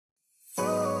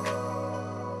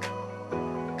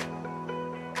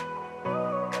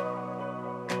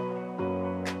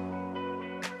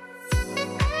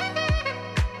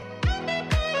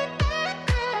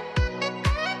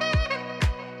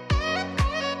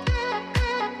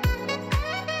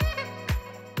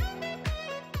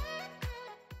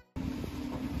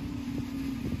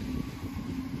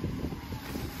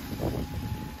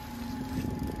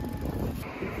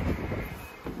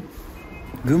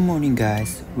Good morning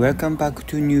guys, welcome back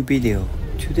to new video.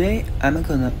 Today I'm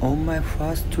gonna on my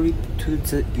first trip to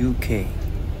the UK.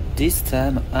 This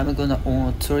time I'm gonna on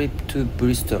a trip to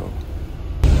Bristol.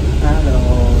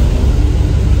 Hello.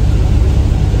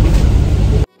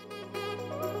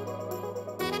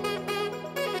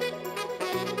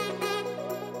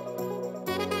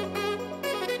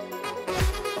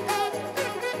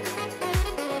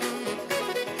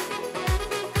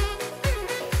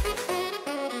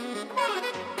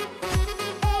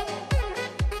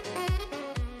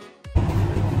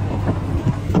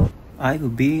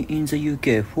 I've been in the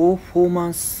UK for 4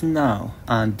 months now,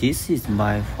 and this is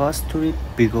my first trip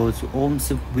because of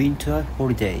the winter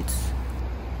holidays.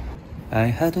 I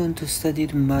hadn't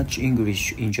studied much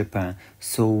English in Japan,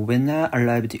 so when I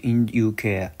arrived in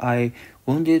UK, I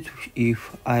wondered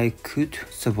if I could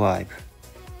survive.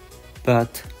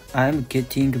 But I'm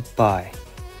getting by.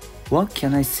 What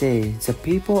can I say? The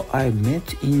people I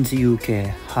met in the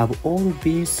UK have all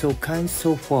been so kind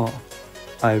so far.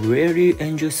 I really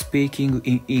enjoy speaking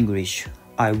in English.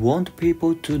 I want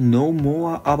people to know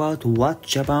more about what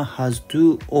Japan has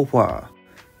to offer.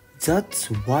 That's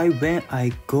why when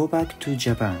I go back to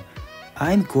Japan,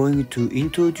 I'm going to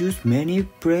introduce many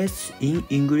places in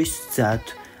English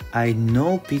that I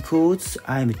know because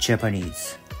I'm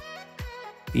Japanese.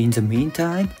 In the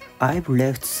meantime, I've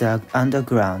left the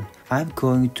underground. I'm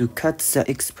going to cut the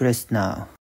express now.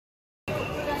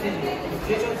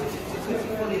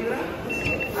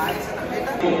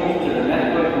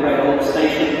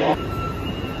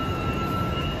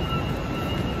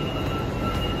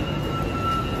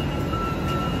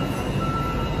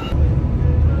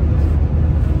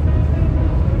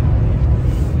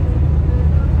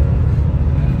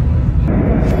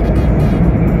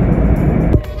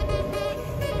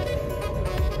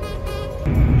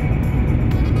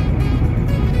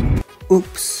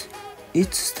 Oops,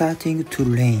 it's starting to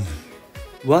rain.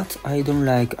 What I don't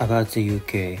like about the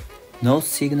UK, no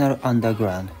signal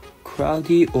underground,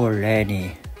 cloudy or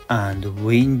rainy, and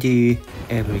windy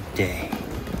every day.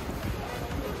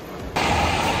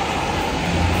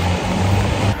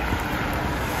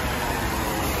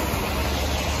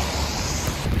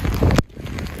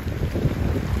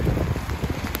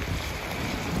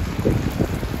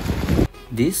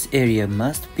 This area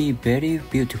must be very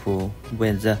beautiful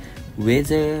when the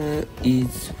weather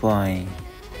is fine.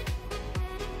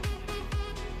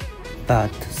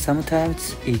 But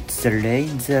sometimes it's the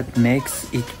rain that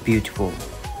makes it beautiful.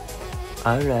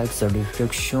 I like the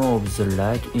reflection of the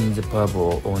light in the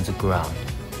bubble on the ground,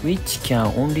 which can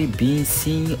only be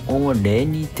seen on a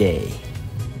rainy day.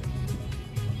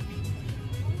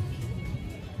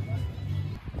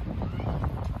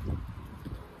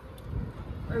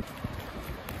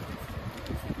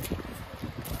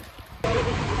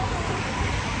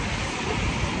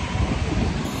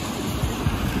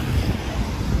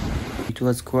 It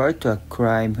was quite a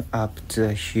climb up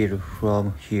the hill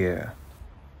from here.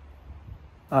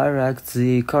 I like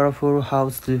the colorful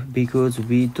houses because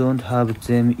we don't have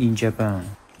them in Japan.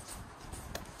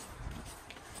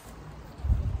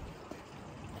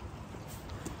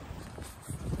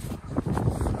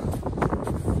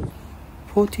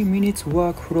 "40 minutes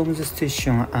walk from the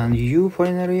station and you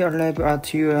finally arrive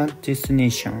at your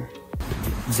destination."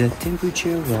 The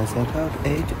temperature was about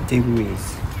 8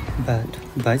 degrees. But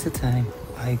by the time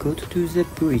I got to the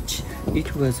bridge,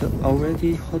 it was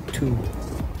already hot too.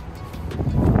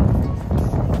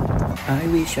 I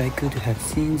wish I could have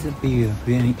seen the view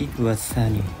when it was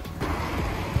sunny.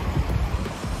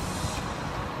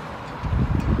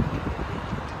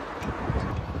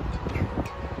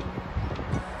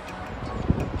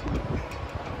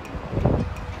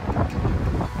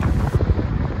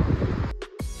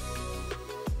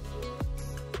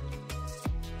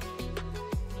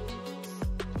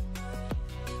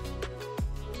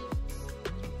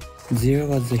 There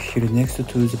was a hill next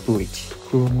to the bridge,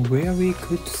 from where we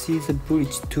could see the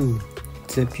bridge too.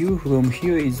 The view from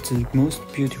here is the most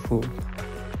beautiful.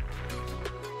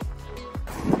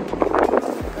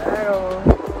 Hello.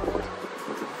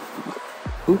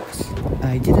 Oops,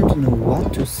 I didn't know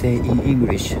what to say in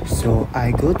English, so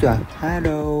I got a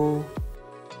hello.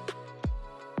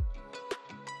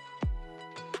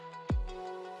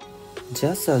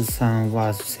 Just as the sun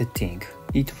was setting,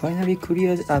 it finally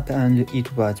cleared up and it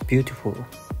was beautiful.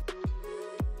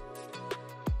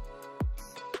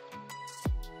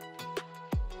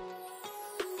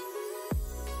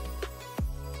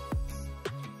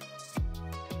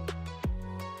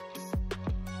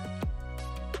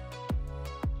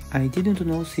 I didn't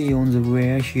know see on the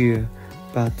way here,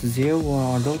 but there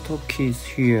were a lot of kids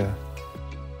here.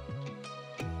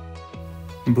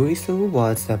 Bristol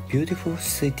was a beautiful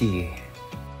city.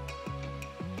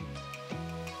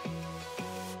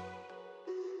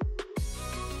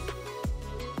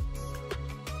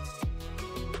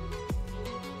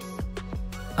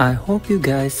 I hope you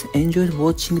guys enjoyed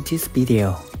watching this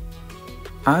video.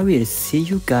 I will see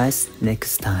you guys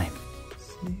next time.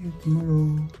 See you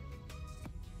tomorrow.